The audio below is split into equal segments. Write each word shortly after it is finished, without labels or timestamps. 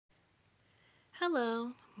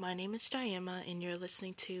Hello, my name is Jayema, and you're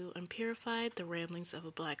listening to Unpurified, the Ramblings of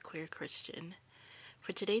a Black Queer Christian.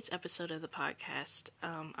 For today's episode of the podcast,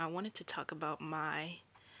 I wanted to talk about my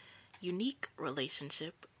unique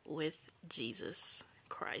relationship with Jesus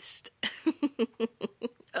Christ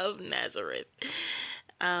of Nazareth.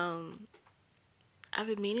 I've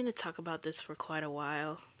been meaning to talk about this for quite a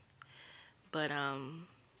while, but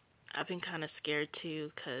I've been kind of scared too,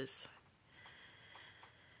 because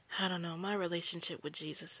I don't know, my relationship with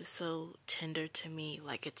Jesus is so tender to me,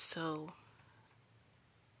 like it's so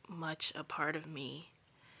much a part of me,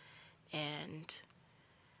 and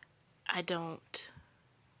I don't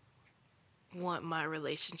want my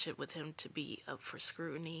relationship with him to be up for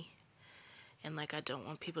scrutiny, and like I don't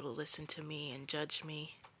want people to listen to me and judge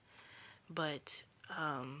me, but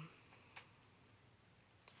I'm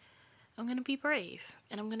gonna be brave,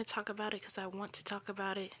 and I'm gonna talk about it because I want to talk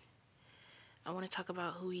about it. I want to talk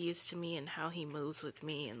about who he is to me and how he moves with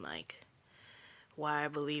me, and like why I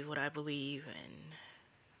believe what I believe and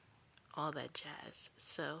all that jazz.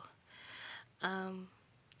 So,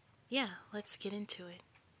 yeah, let's get into it.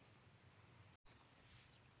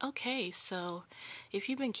 Okay, so if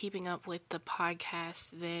you've been keeping up with the podcast,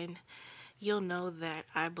 then you'll know that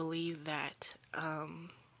I believe that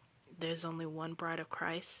there's only one bride of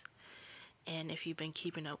Christ. And if you've been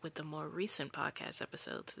keeping up with the more recent podcast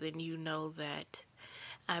episodes, then you know that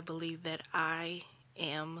I believe that I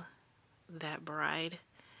am that bride,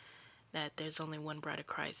 that there's only one bride of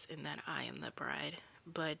Christ and that I am the bride.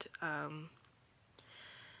 But I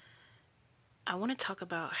want to talk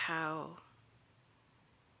about how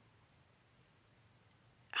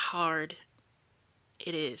hard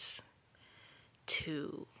it is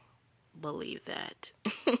to believe that.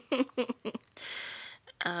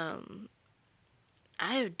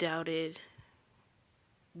 I have doubted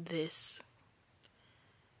this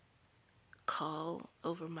call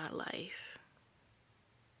over my life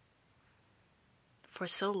for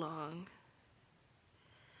so long.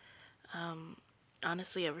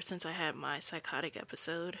 Honestly, ever since I had my psychotic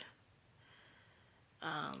episode,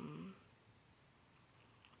 I've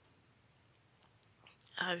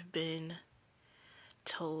been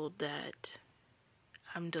told that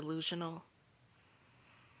I'm delusional,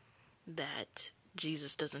 that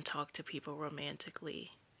Jesus doesn't talk to people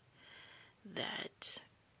romantically, that,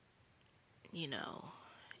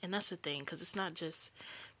 and that's the thing, because it's not just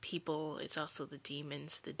people, it's also the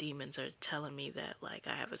demons. The demons are telling me that, like,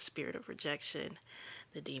 I have a spirit of rejection.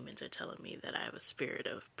 The demons are telling me that I have a spirit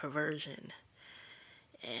of perversion.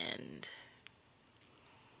 And,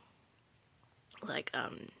 like,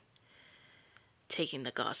 I'm taking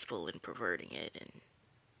the gospel and perverting it.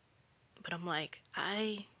 But I'm like,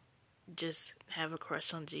 I just have a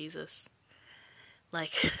crush on Jesus.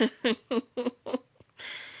 Like,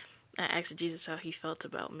 I asked Jesus how he felt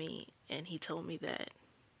about me, and he told me that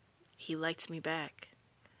he liked me back.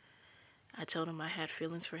 I told him I had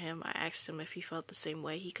feelings for him. I asked him if he felt the same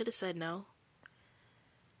way. He could have said no.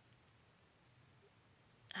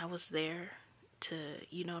 I was there to,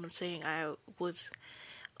 you know what I'm saying? I was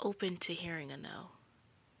open to hearing a no.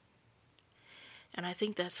 And I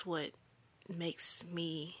think that's what makes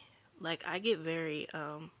me, like, I get very,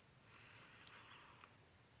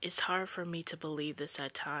 it's hard for me to believe this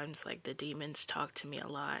at times. Like, the demons talk to me a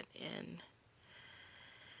lot, and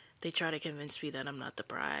they try to convince me that I'm not the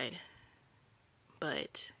bride.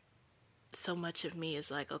 But so much of me is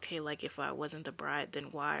like, okay, like, if I wasn't the bride, then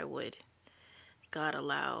why would God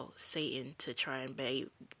allow Satan to try and bag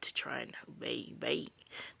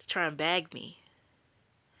me?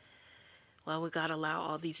 Why would God allow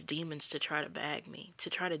all these demons to try to bag me, to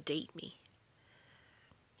try to date me?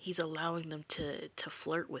 He's allowing them to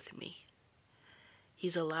flirt with me.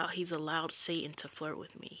 He's allowed Satan to flirt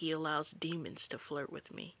with me. He allows demons to flirt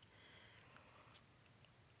with me.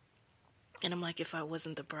 And I'm like, if I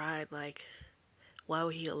wasn't the bride, like, why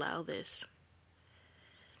would he allow this?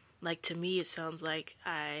 Like, to me, it sounds like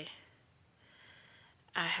I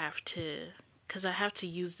have to, because I have to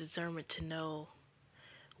use discernment to know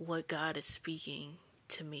what God is speaking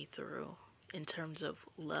to me through in terms of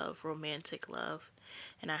love, romantic love.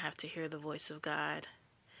 And I have to hear the voice of God.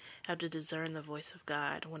 I have to discern the voice of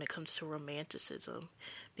God when it comes to romanticism,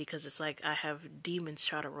 because it's like I have demons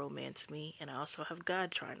try to romance me, and I also have God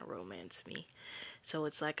trying to romance me. So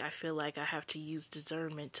it's like I feel like I have to use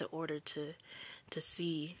discernment to order to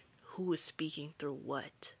see who is speaking through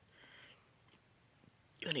what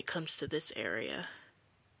when it comes to this area.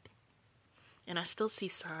 And I still see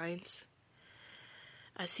signs.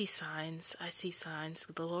 I see signs.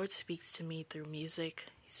 The Lord speaks to me through music.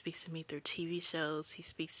 He He speaks to me through TV shows. He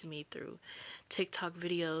speaks to me through TikTok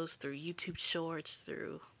videos, through YouTube shorts,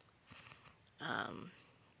 through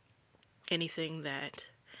anything that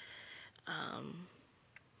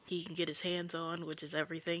he can get his hands on, which is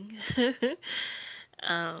everything.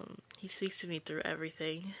 He speaks to me through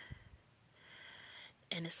everything.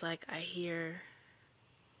 And it's like I hear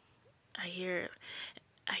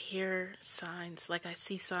signs. Like I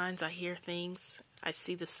see signs, I hear things. I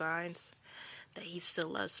see the signs that he still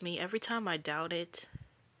loves me. Every time I doubt it,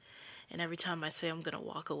 and every time I say I'm going to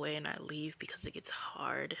walk away and I leave because it gets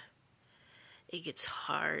hard. It gets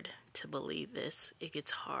hard to believe this. It gets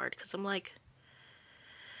hard because I'm like,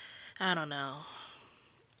 I don't know.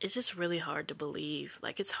 It's just really hard to believe.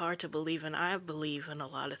 Like, it's hard to believe, and I believe in a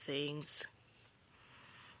lot of things.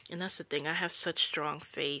 And that's the thing. I have such strong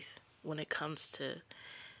faith when it comes to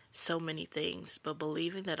so many things. But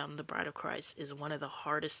believing that I'm the bride of Christ is one of the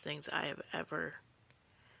hardest things I have ever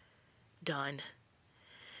done.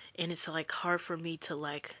 And it's like hard for me to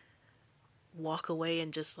like walk away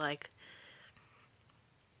and just like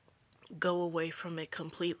go away from it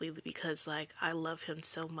completely because like I love him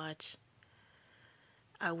so much.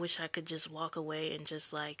 I wish I could just walk away and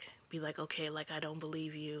just like be like, okay, like I don't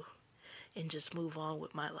believe you and just move on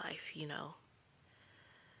with my life, you know.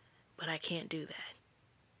 But I can't do that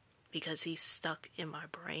because he's stuck in my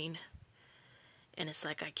brain. And it's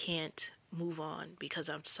like I can't move on because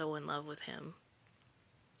I'm so in love with him.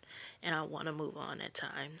 And I want to move on at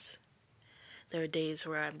times. There are days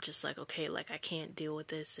where I'm just like, okay, like I can't deal with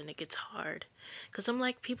this and it gets hard. Because I'm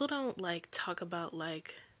like, people don't like talk about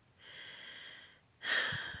like,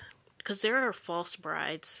 because there are false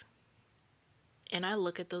brides. And I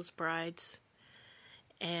look at those brides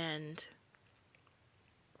and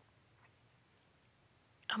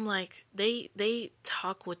I'm like, they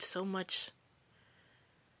talk with so much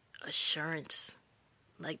assurance.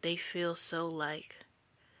 Like they feel so like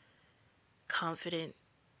confident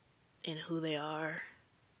in who they are.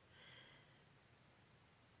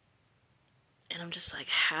 And I'm just like,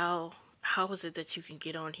 how is it that you can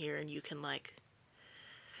get on here and you can like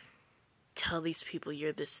tell these people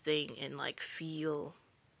you're this thing and like feel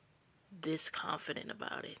this confident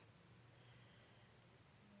about it?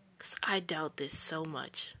 Because I doubt this so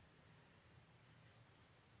much.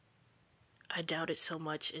 I doubt it so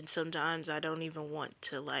much, and sometimes I don't even want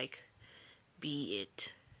to like be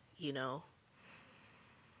it, you know?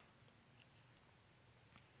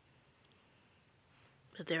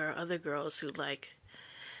 But there are other girls who like,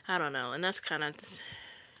 I don't know, and that's kind of,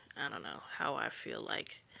 I don't know, how I feel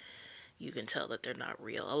like you can tell that they're not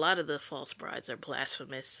real. A lot of the false brides are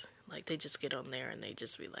blasphemous. Like, they just get on there and they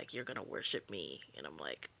just be like, you're gonna worship me. And I'm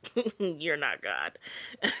like, you're not God.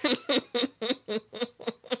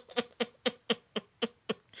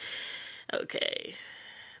 Okay,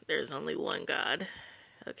 there's only one God.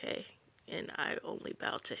 Okay, and I only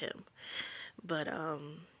bow to him. But,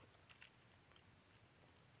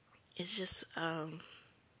 it's just,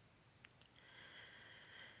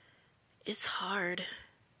 it's hard.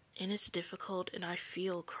 And it's difficult, and I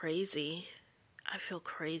feel crazy. I feel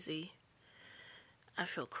crazy. I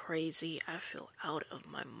feel crazy. I feel out of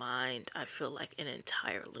my mind. I feel like an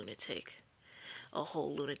entire lunatic. A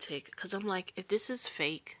whole lunatic. Because I'm like, if this is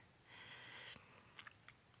fake,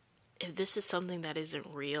 if this is something that isn't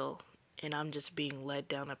real, and I'm just being led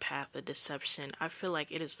down a path of deception, I feel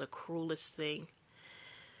like it is the cruelest thing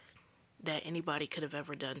that anybody could have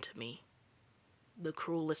ever done to me. The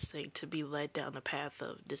cruelest thing, to be led down a path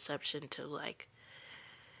of deception, to like,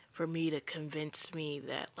 for me to convince me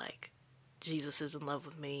that like Jesus is in love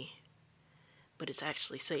with me, but it's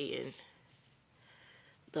actually Satan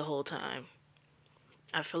the whole time.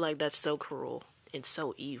 I feel like that's so cruel and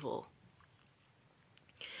so evil.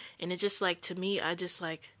 And it just like, to me, I just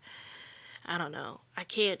like, I don't know, I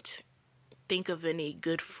can't think of any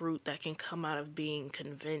good fruit that can come out of being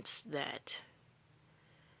convinced that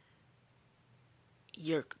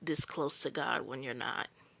you're this close to God when you're not.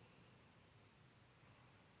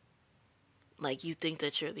 Like, you think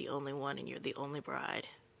that you're the only one and you're the only bride.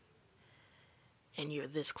 And you're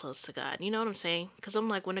this close to God. You know what I'm saying? Because I'm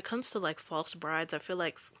like, when it comes to like false brides, I feel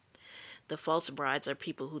like the false brides are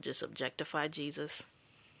people who just objectify Jesus.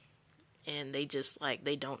 And they just like,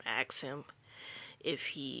 they don't ask him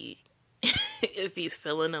if if he's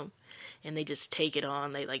feeling them. And they just take it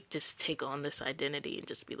on. They like just take on this identity and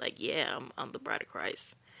just be like, yeah, I'm the bride of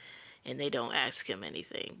Christ. And they don't ask him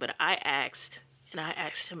anything. But I asked, and I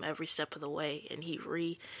asked him every step of the way, and he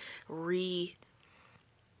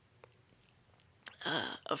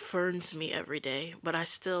affirms me every day, but I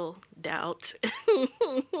still doubt.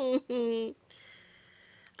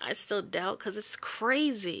 I still doubt because it's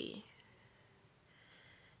crazy.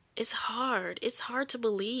 It's hard. It's hard to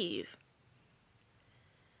believe.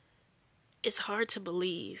 It's hard to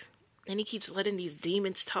believe. And he keeps letting these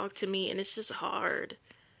demons talk to me, and it's just hard.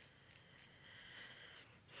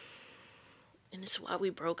 And it's why we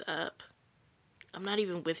broke up. I'm not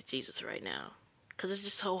even with Jesus right now. Because it's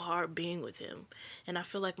just so hard being with him. And I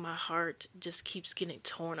feel like my heart just keeps getting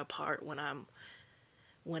torn apart when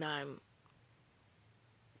I'm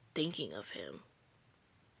thinking of him.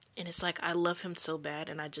 And it's like I love him so bad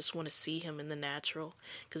and I just want to see him in the natural.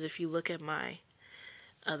 Because if you look at my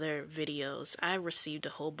other videos, I received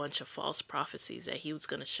a whole bunch of false prophecies that he was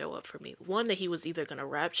going to show up for me. One, that he was either going to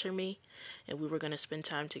rapture me and we were going to spend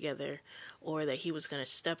time together, or that he was going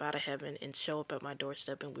to step out of heaven and show up at my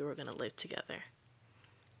doorstep and we were going to live together.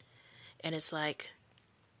 And it's like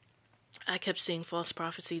I kept seeing false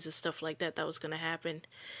prophecies and stuff like that was going to happen.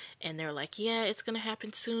 And they're like, yeah, it's going to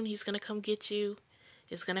happen soon. He's going to come get you.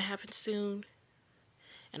 It's going to happen soon.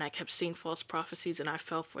 And I kept seeing false prophecies and I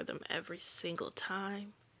fell for them every single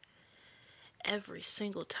time. Every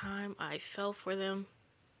single time I fell for them.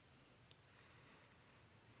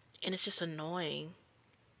 And it's just annoying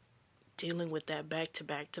dealing with that back to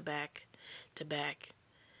back to back to back.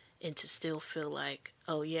 And to still feel like,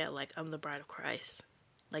 oh yeah, like I'm the bride of Christ.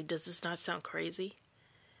 Like, does this not sound crazy?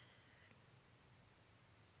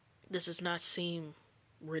 Does this not seem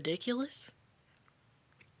ridiculous?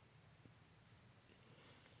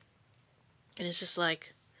 And it's just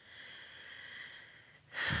like,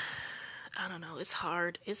 I don't know, it's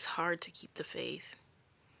hard. It's hard to keep the faith.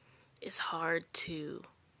 It's hard to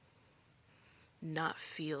not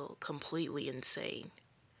feel completely insane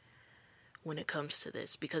when it comes to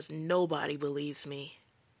this, because nobody believes me.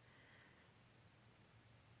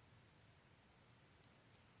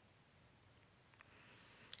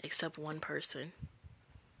 Except one person.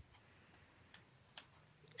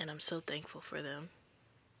 And I'm so thankful for them.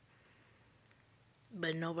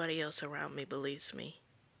 But nobody else around me believes me.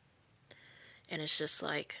 And it's just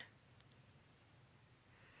like,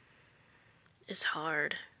 it's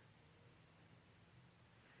hard.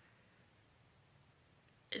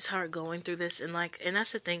 It's hard going through this, and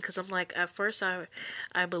that's the thing, because I'm like, at first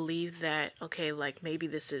I believed that, okay, like maybe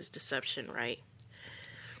this is deception, right?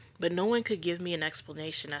 But no one could give me an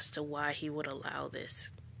explanation as to why he would allow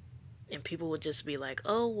this. And people would just be like,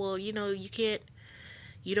 oh, well, you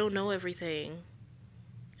don't know everything.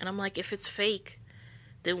 And I'm like, if it's fake,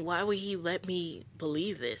 then why would he let me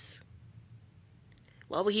believe this?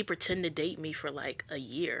 Why would he pretend to date me for like a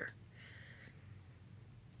year?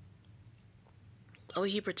 Oh,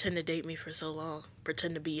 he pretend to date me for so long,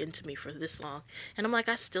 pretend to be into me for this long. And I'm like,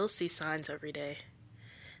 I still see signs every day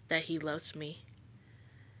that he loves me.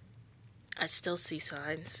 I still see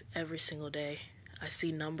signs every single day. I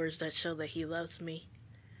see numbers that show that he loves me.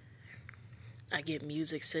 I get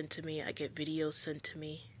music sent to me. I get videos sent to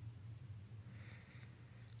me.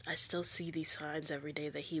 I still see these signs every day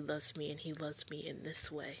that he loves me, and he loves me in this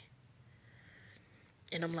way.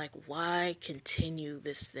 And I'm like, why continue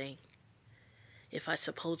this thing? If I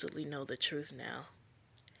supposedly know the truth now,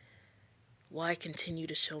 why continue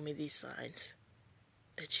to show me these signs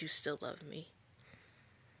that you still love me?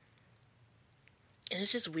 And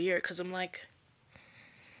it's just weird, because I'm like,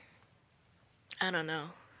 I don't know.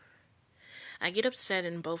 I get upset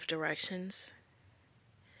in both directions.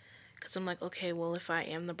 Because I'm like, okay, well, if I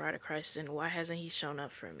am the bride of Christ, then why hasn't he shown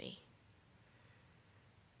up for me?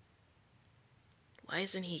 Why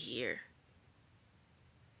isn't he here?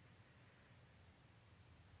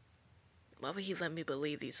 Why would he let me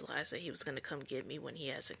believe these lies that he was going to come get me when he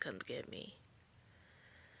hasn't come get me?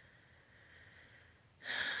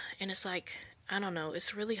 And it's like, I don't know,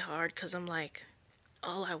 it's really hard, because I'm like,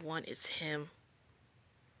 all I want is him.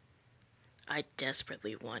 I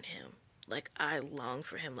desperately want him. Like, I long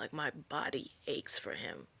for him. Like, my body aches for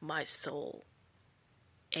him. My soul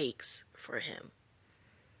aches for him.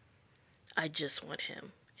 I just want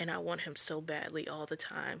him. And I want him so badly all the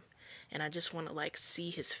time. And I just want to, like, see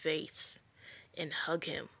his face and hug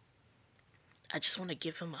him. I just want to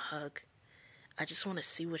give him a hug. I just want to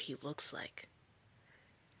see what he looks like.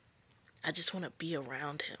 I just want to be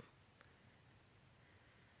around him.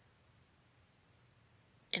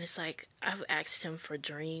 And it's like, I've asked him for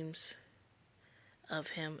dreams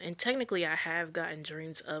of him. And technically I have gotten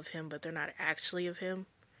dreams of him, but they're not actually of him,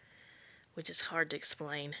 which is hard to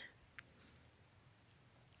explain.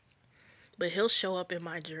 But he'll show up in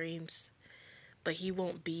my dreams, but he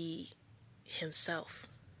won't be himself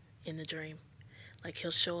in the dream. Like,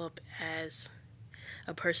 he'll show up as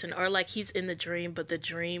a person, or like he's in the dream, but the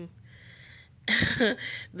dream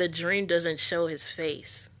the dream doesn't show his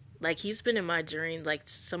face. Like, he's been in my dreams, like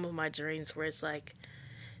some of my dreams where it's like,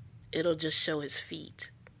 it'll just show his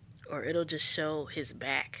feet, or it'll just show his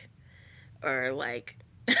back, or like,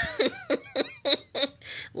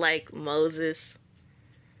 like Moses,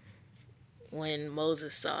 when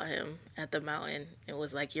Moses saw him at the mountain, it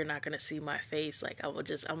was like, you're not gonna see my face. Like, I'm gonna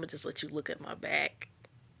just let you look at my back.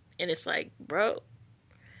 And it's like, bro,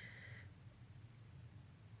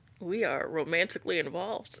 we are romantically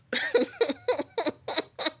involved.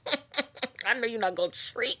 I know you're not gonna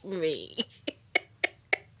treat me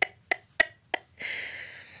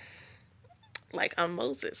like I'm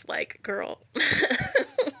Moses. Like, girl,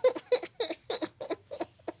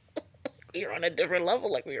 we're on a different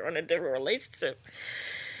level. Like, we're on a different relationship.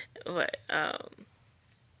 But I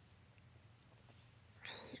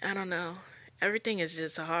don't know. Everything is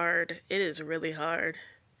just hard. It is really hard.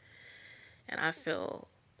 And I feel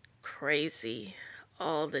crazy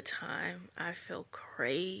all the time. I feel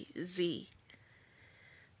crazy.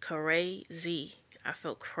 Crazy. I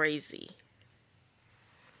feel crazy.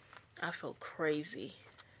 I feel crazy.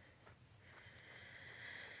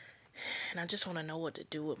 And I just want to know what to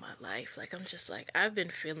do with my life. Like, I'm just like, I've been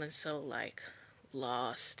feeling so, like,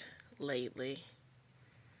 lost lately.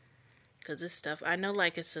 Because this stuff, I know,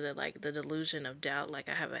 like, it's like the delusion of doubt. Like,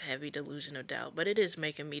 I have a heavy delusion of doubt. But it is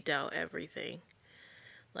making me doubt everything.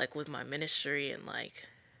 Like, with my ministry and, like,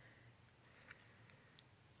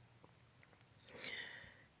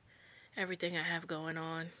 everything I have going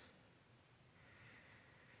on.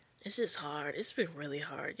 It's just hard. It's been really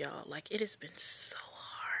hard, y'all. Like, it has been so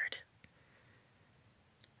hard.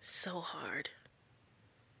 So hard.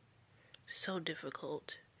 So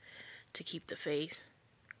difficult to keep the faith.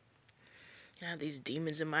 I have these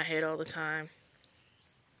demons in my head all the time.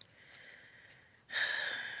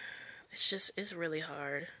 It's really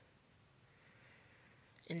hard.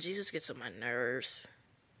 And Jesus gets on my nerves.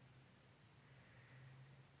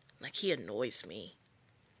 Like, he annoys me.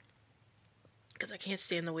 Because I can't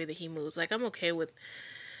stand the way that he moves. Like, I'm okay with,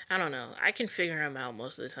 I don't know. I can figure him out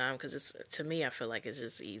most of the time. Because to me, I feel like it's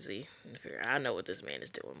just easy. I know what this man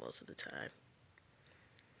is doing most of the time.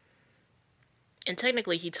 And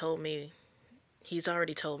technically, he's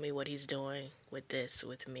already told me what he's doing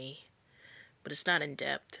with me. But it's not in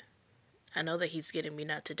depth. I know that he's getting me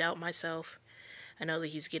not to doubt myself. I know that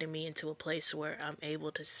he's getting me into a place where I'm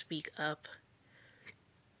able to speak up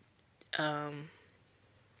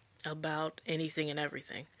about anything and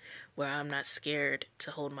everything. Where I'm not scared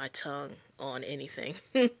to hold my tongue on anything.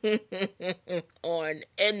 On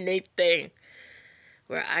anything.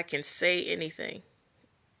 Where I can say anything.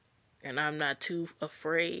 And I'm not too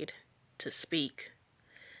afraid to speak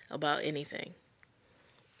about anything.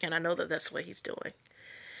 And I know that that's what he's doing.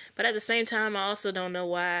 But at the same time, I also don't know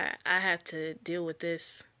why I have to deal with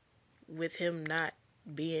this with him not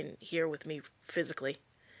being here with me physically.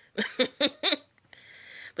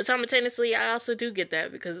 But simultaneously, I also do get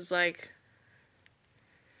that because it's like,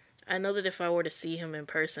 I know that if I were to see him in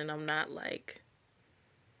person, I'm not like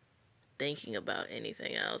thinking about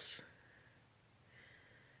anything else.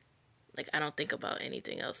 Like, I don't think about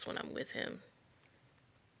anything else when I'm with him.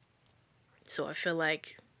 So I feel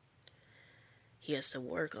like he has to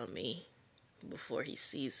work on me before he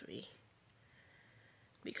sees me.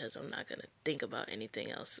 Because I'm not going to think about anything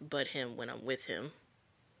else but him when I'm with him.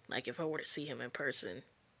 Like, if I were to see him in person,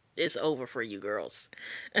 it's over for you girls.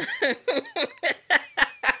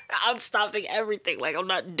 I'm stopping everything. Like, I'm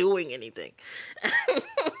not doing anything.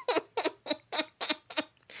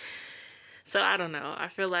 So, I don't know. I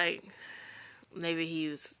feel like maybe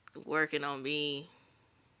he's working on me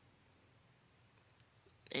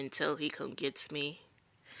until he come gets me.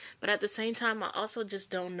 But at the same time, I also just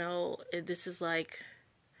don't know if this is like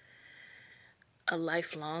a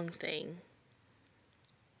lifelong thing.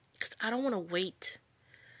 Because I don't want to wait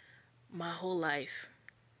my whole life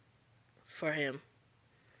for him.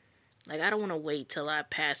 Like, I don't want to wait till I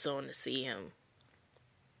pass on to see him.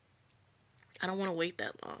 I don't want to wait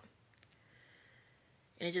that long.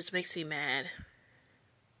 And it just makes me mad.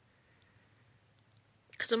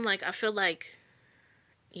 Because I'm like, I feel like,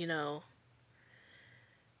 you know,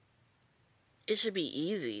 it should be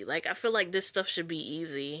easy. Like, I feel like this stuff should be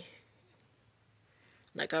easy.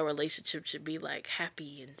 Like, our relationship should be, like,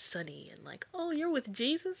 happy and sunny. And, like, oh, you're with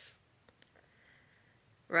Jesus?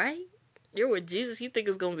 Right? You're with Jesus. You think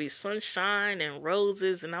it's going to be sunshine and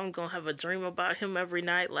roses. And I'm going to have a dream about him every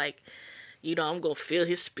night. Like, you know, I'm going to feel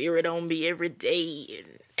his spirit on me every day.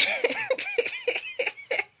 And,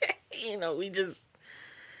 you know,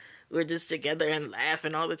 we're just together and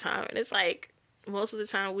laughing all the time. And it's like, most of the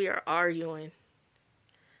time we are arguing.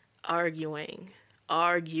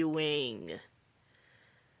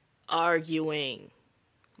 arguing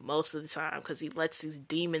most of the time because he lets these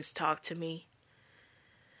demons talk to me.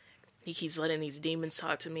 He keeps letting these demons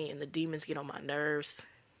talk to me, and the demons get on my nerves.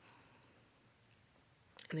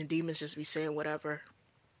 And the demons just be saying whatever.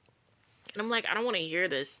 And I'm like, I don't want to hear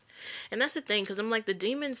this. And that's the thing, because I'm like, the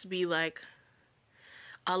demons be like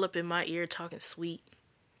all up in my ear talking sweet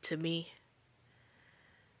to me.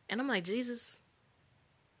 And I'm like, Jesus,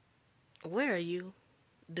 where are you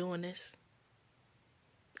doing this?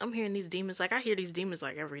 I'm hearing these demons, like I hear these demons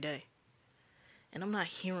like every day. And I'm not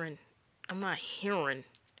hearing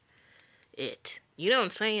it. You know what I'm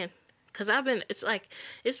saying? Because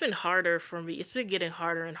it's been harder for me. It's been getting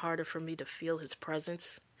harder and harder for me to feel his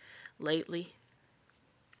presence lately.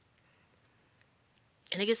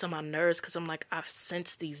 And it gets on my nerves because I'm like, I've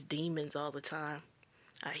sensed these demons all the time.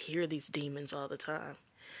 I hear these demons all the time.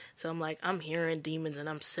 So I'm like, I'm hearing demons and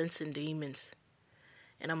I'm sensing demons.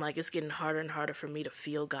 And I'm like, it's getting harder and harder for me to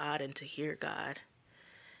feel God and to hear God.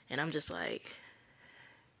 And I'm just like,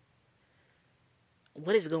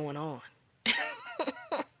 what is going on?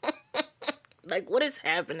 Like, what is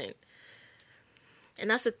happening? And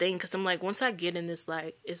that's the thing, because I'm like, once I get in this,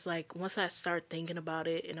 like, it's like, once I start thinking about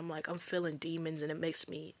it, and I'm like, I'm feeling demons, and it makes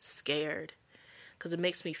me scared. Because it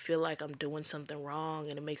makes me feel like I'm doing something wrong,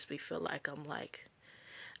 and it makes me feel like I'm like,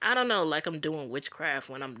 I don't know, like I'm doing witchcraft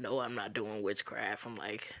when I'm not doing witchcraft. I'm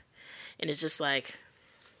like, and it's just like,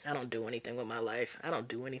 I don't do anything with my life. I don't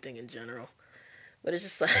do anything in general. But it's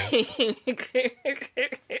just like,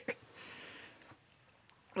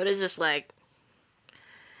 but it's just like,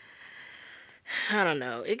 I don't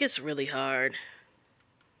know. It gets really hard.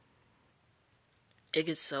 It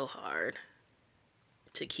gets so hard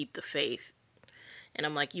to keep the faith. And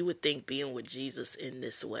I'm like, you would think being with Jesus in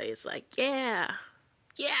this way is like, yeah.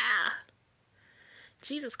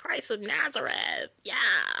 Jesus Christ of Nazareth.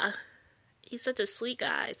 Yeah. He's such a sweet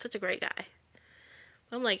guy. Such a great guy.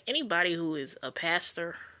 I'm like, anybody who is a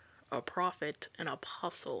pastor, a prophet, an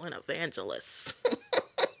apostle, an evangelist.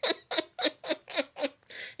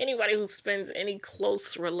 Anybody who spends any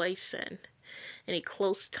close relation, any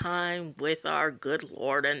close time with our good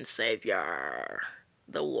Lord and Savior,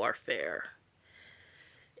 the warfare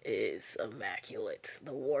is immaculate.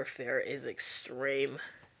 The warfare is extreme.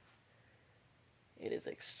 It is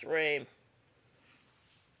extreme.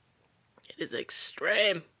 It is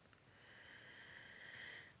extreme.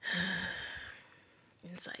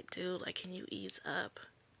 It's like, dude, like, can you ease up?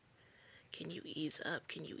 Can you ease up?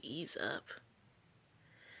 Can you ease up?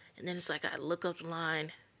 And then it's like I look up the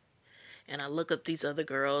line and I look up these other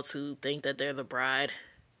girls who think that they're the bride.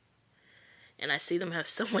 And I see them have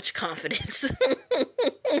so much confidence.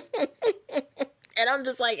 And I'm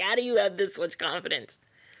just like, how do you have this much confidence?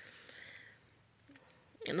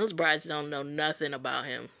 And those brides don't know nothing about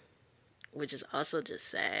him. Which is also just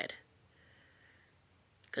sad.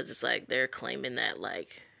 Because it's like they're claiming that,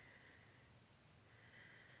 like,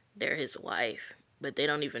 they're his wife. But they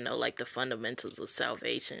don't even know, like, the fundamentals of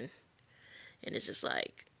salvation. And it's just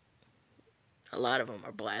like, a lot of them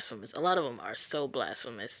are blasphemous. A lot of them are so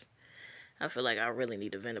blasphemous. I feel like I really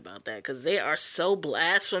need to vent about that. Because they are so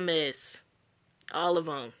blasphemous. All of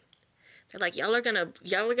them. They're like, y'all are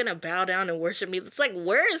gonna bow down and worship me. It's like,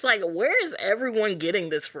 where is everyone getting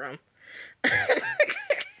this from?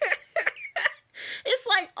 It's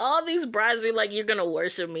like all these brides be like, you're gonna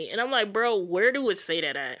worship me. And I'm like, bro, where do it say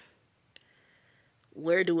that at?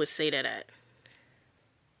 Where do it say that at?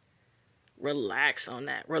 Relax on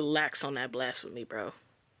that. Relax on that blasphemy, bro.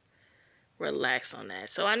 Relax on that.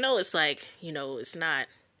 So I know it's like, you know, it's not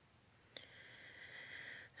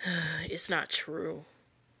true.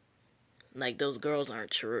 Like, those girls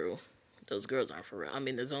aren't true. Those girls aren't for real. I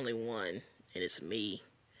mean, there's only one, and it's me.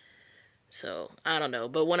 So, I don't know.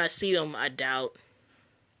 But when I see them, I doubt.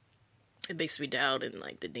 It makes me doubt, and,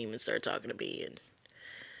 like, the demons start talking to me, and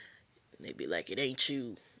they be like, it ain't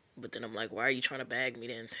you. But then I'm like, why are you trying to bag me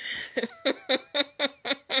then?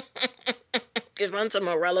 If I'm some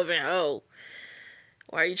irrelevant hoe,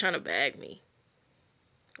 why are you trying to bag me?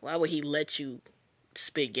 Why would he let you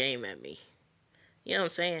spit game at me? You know what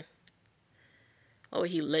I'm saying? Why would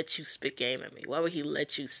he let you spit game at me? Why would he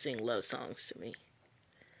let you sing love songs to me?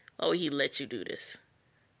 Why would he let you do this?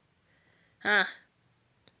 Huh?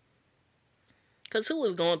 Because who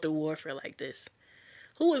was going through warfare like this?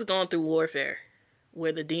 Who was going through warfare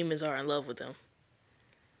where the demons are in love with them?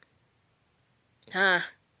 Huh?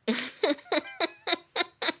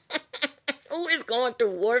 Who is going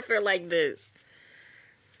through warfare like this?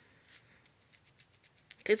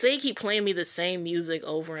 Because they keep playing me the same music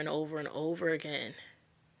over and over and over again.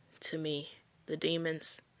 To me. The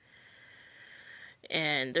demons.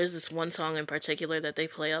 And there's this one song in particular that they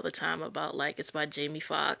play all the time about, like, it's by Jamie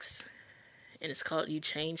Foxx, and it's called You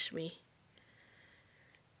Changed Me.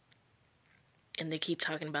 And they keep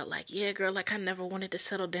talking about, like, yeah, girl, like, I never wanted to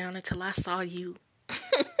settle down until I saw you.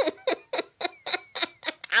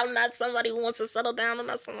 I'm not somebody who wants to settle down. I'm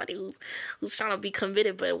not somebody who's trying to be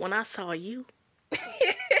committed. But when I saw you,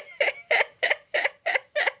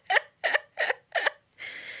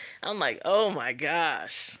 I'm like, oh my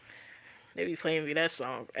gosh. They be playing me that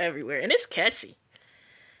song everywhere. And it's catchy.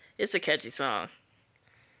 It's a catchy song.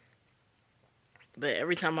 But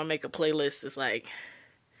every time I make a playlist, it's like,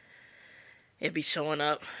 it be showing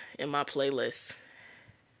up in my playlist.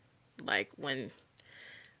 Like when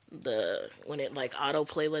it like auto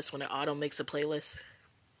playlist, when it auto makes a playlist.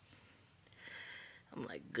 I'm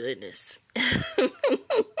like, goodness. But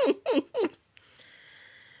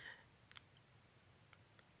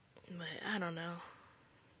I don't know.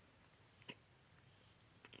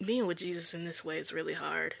 Being with Jesus in this way is really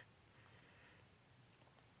hard.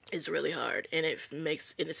 It's really hard. And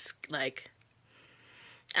it's like,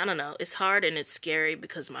 I don't know. It's hard and it's scary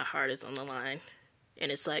because my heart is on the line.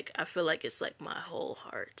 And it's like, I feel like it's like my whole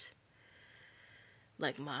heart.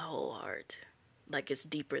 Like my whole heart. Like it's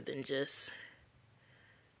deeper than just,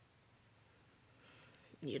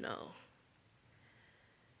 you know.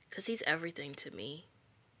 Because he's everything to me.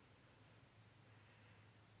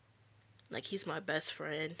 Like he's my best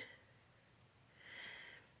friend.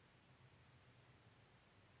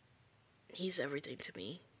 He's everything to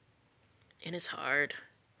me. And it's hard.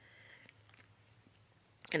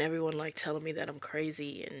 And everyone like telling me that I'm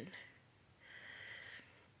crazy and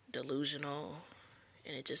delusional.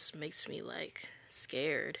 And it just makes me like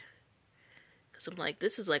scared. Cause I'm like,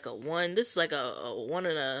 this is like a one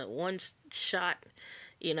shot,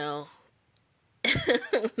 you know.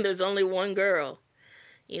 There's only one girl.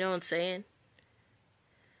 You know what I'm saying?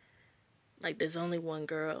 Like there's only one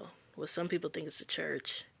girl. Well, some people think it's a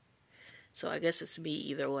church. So I guess it's me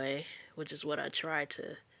either way, which is what I try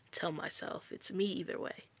to tell myself. It's me either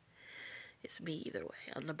way. It's me either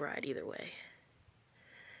way. I'm the bride either way.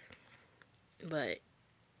 But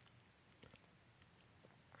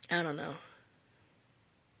I don't know.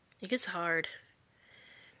 It gets hard.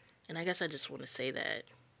 And I guess I just want to say that,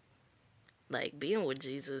 like, being with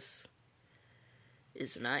Jesus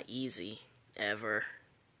is not easy. Ever.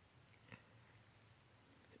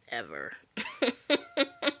 Ever.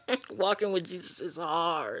 Walking with Jesus is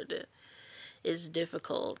hard. It's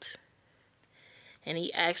difficult. And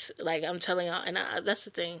he acts like, I'm telling y'all, and that's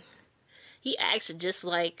the thing. He acts just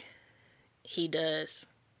like he does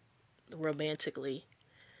romantically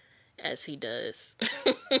as he does.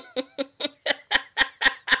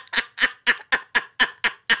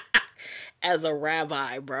 As a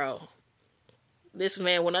rabbi, bro. This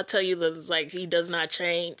man, when I tell you that it's like he does not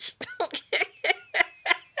change.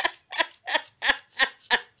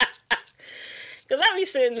 Because I be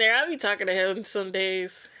sitting there, I be talking to him some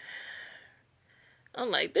days.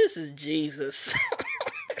 I'm like, this is Jesus.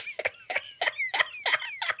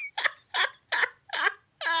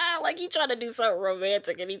 Like he trying to do something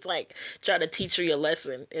romantic and he's like trying to teach you a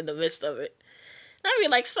lesson in the midst of it. And I be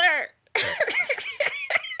like, sir.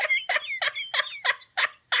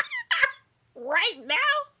 Right now?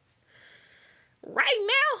 Right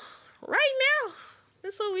now? Right now?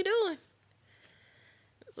 That's what we doing.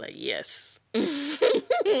 It's like, yes.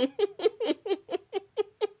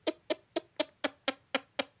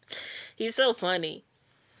 He's so funny.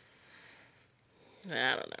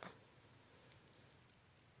 I don't know.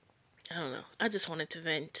 I just wanted to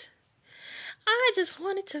vent.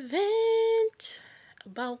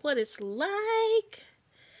 About what it's like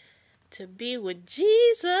to be with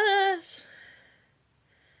Jesus.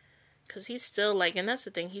 Because he's still like, and that's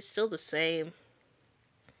the thing, he's still the same.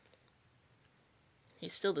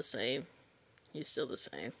 He's still the same.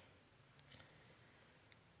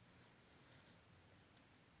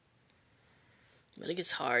 But it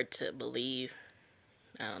gets hard to believe.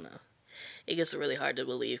 I don't know. It gets really hard to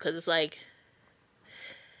believe because it's like,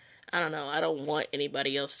 I don't know. I don't want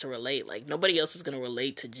anybody else to relate. Like, nobody else is going to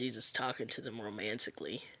relate to Jesus talking to them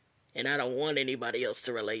romantically. And I don't want anybody else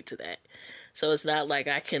to relate to that. So it's not like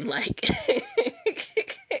I can, like,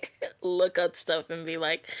 look up stuff and be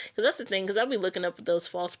like, because that's the thing, because I'll be looking up those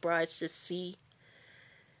false brides to see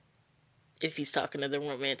if he's talking to them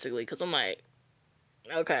romantically. Because I'm like,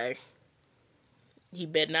 okay. He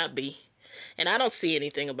better not be. And I don't see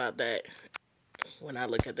anything about that. When I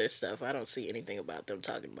look at their stuff, I don't see anything about them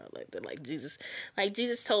talking about like they're like Jesus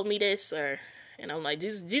told me this, and I'm like,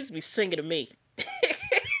 Jesus be singing to me.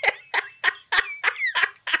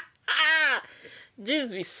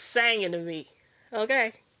 Jesus be singing to me.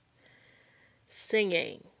 Okay?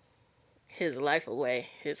 Singing his life away,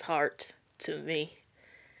 his heart to me.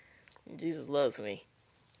 Jesus loves me.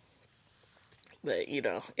 But,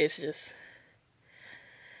 it's just,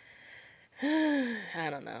 I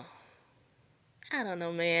don't know. I don't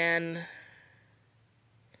know, man.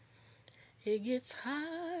 It gets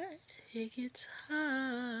hard. It gets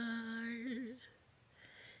hard.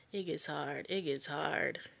 It gets hard. It gets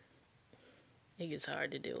hard. It gets hard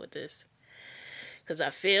to deal with this. Because I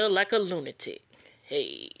feel like a lunatic.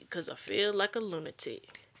 Hey, because I feel like a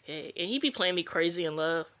lunatic. Hey, and he be playing me crazy in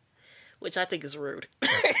love, which I think is rude.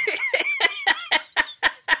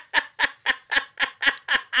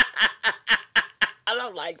 And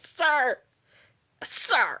I'm like, sir.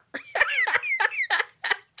 Sir.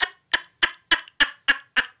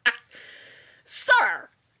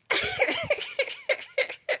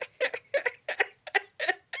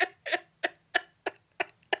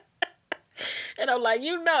 And I'm like,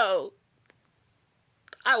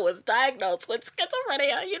 I was diagnosed with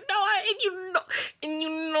schizophrenia. And you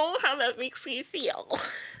know how that makes me feel.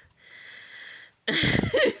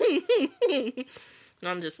 And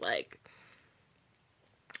I'm just like,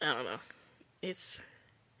 I don't know. It's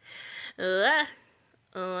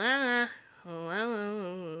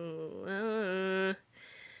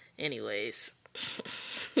anyways.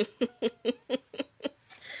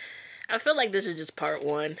 I feel like this is just part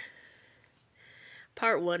one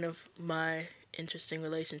of my interesting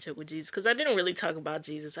relationship with Jesus, because I didn't really talk about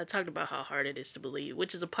Jesus. I talked about how hard it is to believe,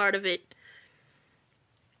 which is a part of it.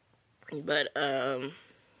 But I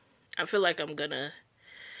feel like I'm gonna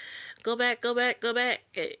go back,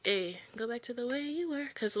 hey, go back to the way you were,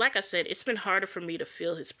 because like I said, it's been harder for me to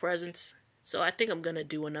feel his presence. So I think I'm gonna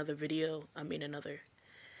do another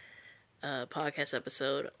podcast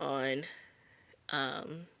episode on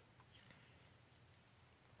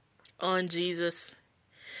Jesus,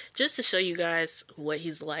 just to show you guys what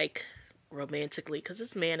he's like romantically, because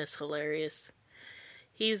this man is hilarious.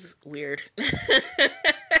 He's weird.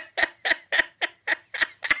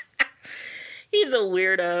 He's a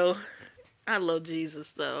weirdo. I love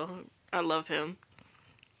Jesus, though. I love him.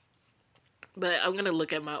 But I'm going to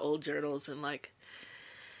look at my old journals and,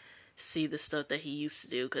 see the stuff that he used to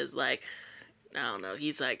do. Because, I don't know.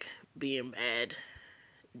 He's, being mad,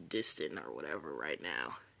 distant, or whatever right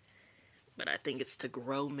now. But I think it's to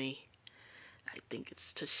grow me. I think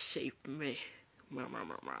it's to shape me.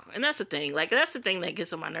 And that's the thing. That's the thing that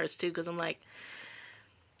gets on my nerves, too. Because I'm like,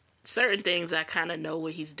 certain things I kind of know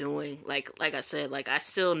what he's doing. Like I said, I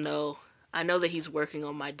still know. I know that he's working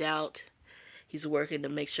on my doubt. He's working to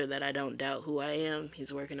make sure that I don't doubt who I am.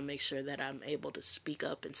 He's working to make sure that I'm able to speak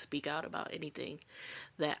up and speak out about anything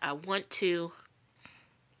that I want to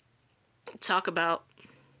talk about.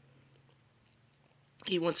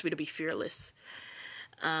 He wants me to be fearless.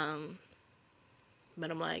 But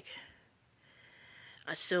I'm like,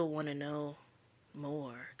 I still want to know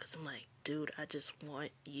more. Because I'm like, dude, I just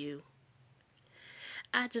want you.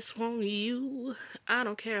 I just want you. I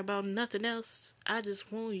don't care about nothing else. I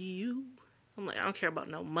just want you. I'm like, I don't care about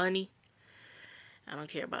no money. I don't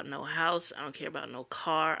care about no house. I don't care about no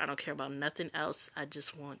car. I don't care about nothing else. I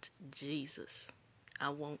just want Jesus. I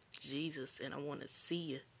want Jesus, and I want to see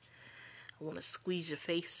you. I want to squeeze your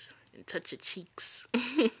face and touch your cheeks.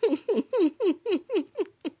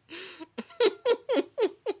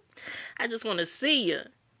 I just want to see you.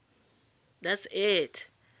 That's it.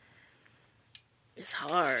 It's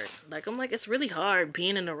hard. I'm like, it's really hard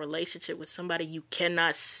being in a relationship with somebody you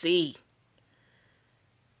cannot see.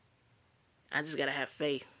 I just gotta have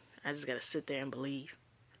faith. I just gotta sit there and believe.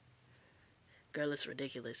 Girl, it's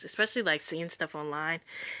ridiculous. Especially, seeing stuff online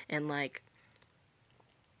and,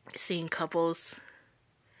 seeing couples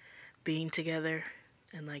being together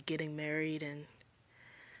and, getting married and,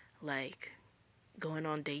 going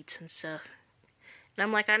on dates and stuff. And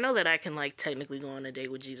I'm like, I know that I can, technically go on a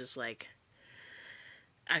date with Jesus, I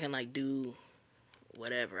can, do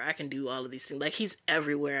whatever. I can do all of these things. He's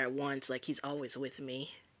everywhere at once. He's always with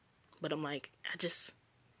me. But I'm like, I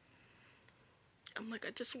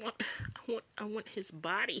want his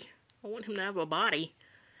body. I want him to have a body.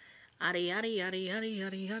 Yada yada yada yada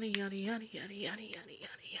yada yada yada yada yada yada yada yada yada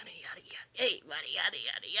yada. Hey, body yada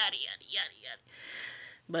yada yada yada yada yada.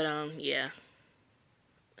 But yeah.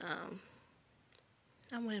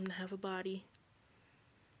 I want him to have a body.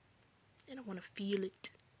 And I want to feel it.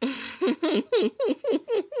 I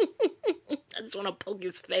just want to poke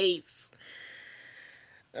his face.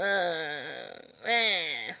 But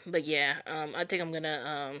yeah, I think I'm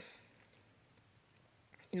gonna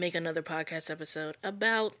make another podcast episode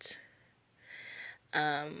about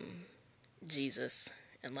Jesus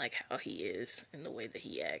and like how he is and the way that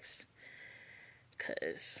he acts.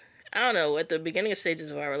 Cause I don't know, at the beginning of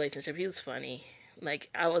stages of our relationship, he was funny. Like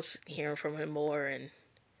I was hearing from him more, and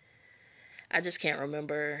I just can't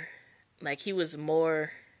remember. Like he was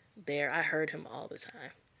more there. I heard him all the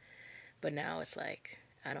time, but now it's like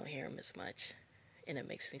I don't hear him as much, and it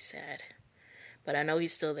makes me sad. But I know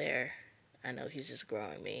he's still there. I know he's just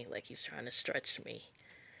growing me, like he's trying to stretch me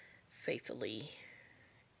faithfully.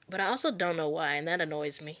 But I also don't know why, and that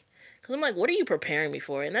annoys me. Because I'm like, what are you preparing me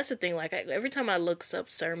for? And that's the thing, like, every time I look up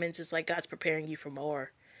sermons, it's like God's preparing you for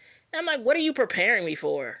more. And I'm like, what are you preparing me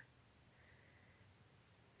for?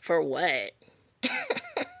 For what?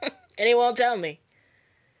 And he won't tell me.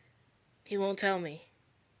 He won't tell me.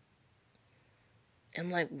 I'm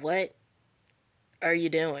like, what are you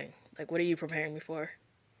doing? Like, what are you preparing me for?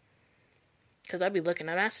 Because I'd be looking,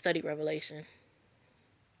 and I studied Revelation.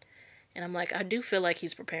 And I'm like, I do feel like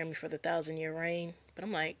he's preparing me for the 1,000-year reign. But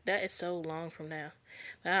I'm like, that is so long from now.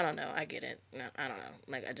 But I don't know. I get it. No, I don't know.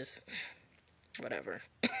 Like, I just, whatever.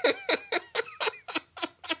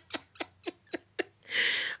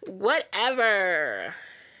 Whatever.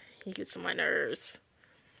 He gets on my nerves.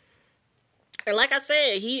 And like I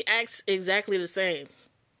said, he acts exactly the same.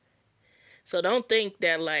 So don't think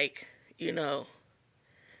that, like,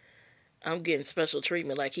 I'm getting special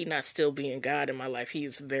treatment. Like, he's not still being God in my life.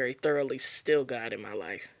 He's very thoroughly still God in my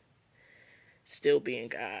life. Still being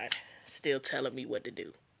God. Still telling me what to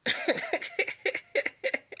do.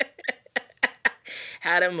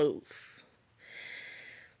 How to move.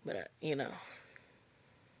 But,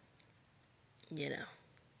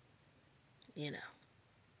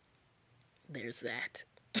 there's that.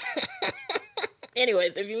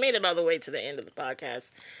 Anyways, if you made it all the way to the end of the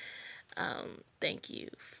podcast, thank you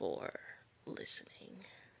for listening.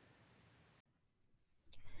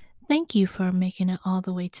 Thank you for making it all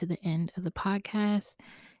the way to the end of the podcast.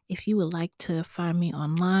 If you would like to find me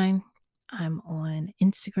online, I'm on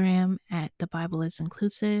Instagram at The Bible is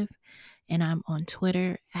Inclusive, and I'm on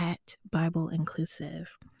Twitter at Bible Inclusive.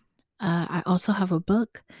 I also have a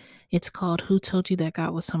book. It's called Who Told You That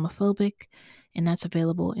God Was Homophobic? And that's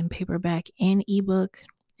available in paperback and ebook.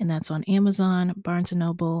 And that's on Amazon, Barnes &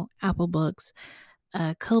 Noble, Apple Books,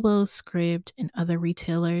 Kobo, Scribd, and other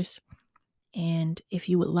retailers. And if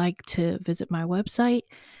you would like to visit my website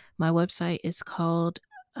is called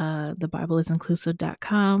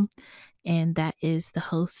thebiblesinclusive.com. And that is the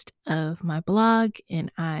host of my blog. And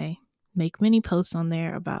I make many posts on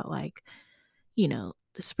there about, like,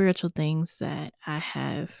 the spiritual things that I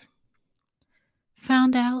have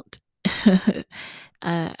found out.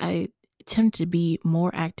 I tend to be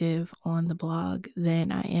more active on the blog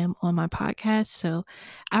than I am on my podcast. So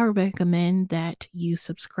I would recommend that you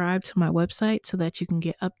subscribe to my website so that you can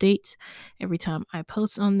get updates every time I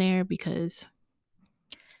post on there, because,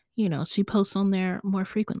 she posts on there more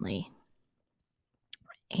frequently.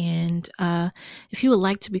 And if you would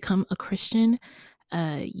like to become a Christian,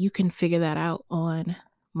 you can figure that out on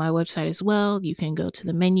my website as well. You can go to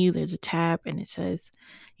the menu, there's a tab, and it says,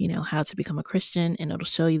 how to become a Christian, and it'll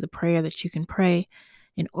show you the prayer that you can pray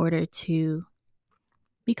in order to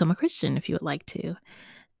become a Christian if you would like to.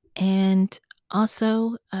 And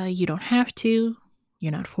also, you don't have to,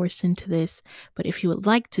 you're not forced into this, but if you would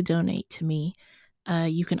like to donate to me,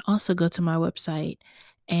 you can also go to my website,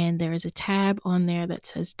 and there is a tab on there that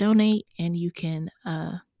says donate, and you can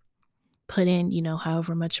put in,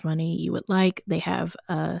 however much money you would like. They have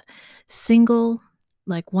single,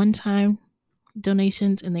 like, one-time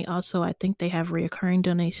donations, and they also, I think they have reoccurring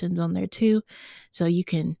donations on there too. So you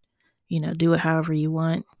can, do it however you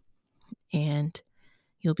want, and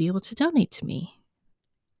you'll be able to donate to me.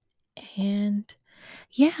 And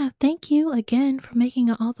yeah, thank you again for making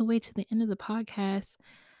it all the way to the end of the podcast,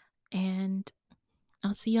 and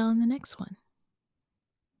I'll see y'all in the next one.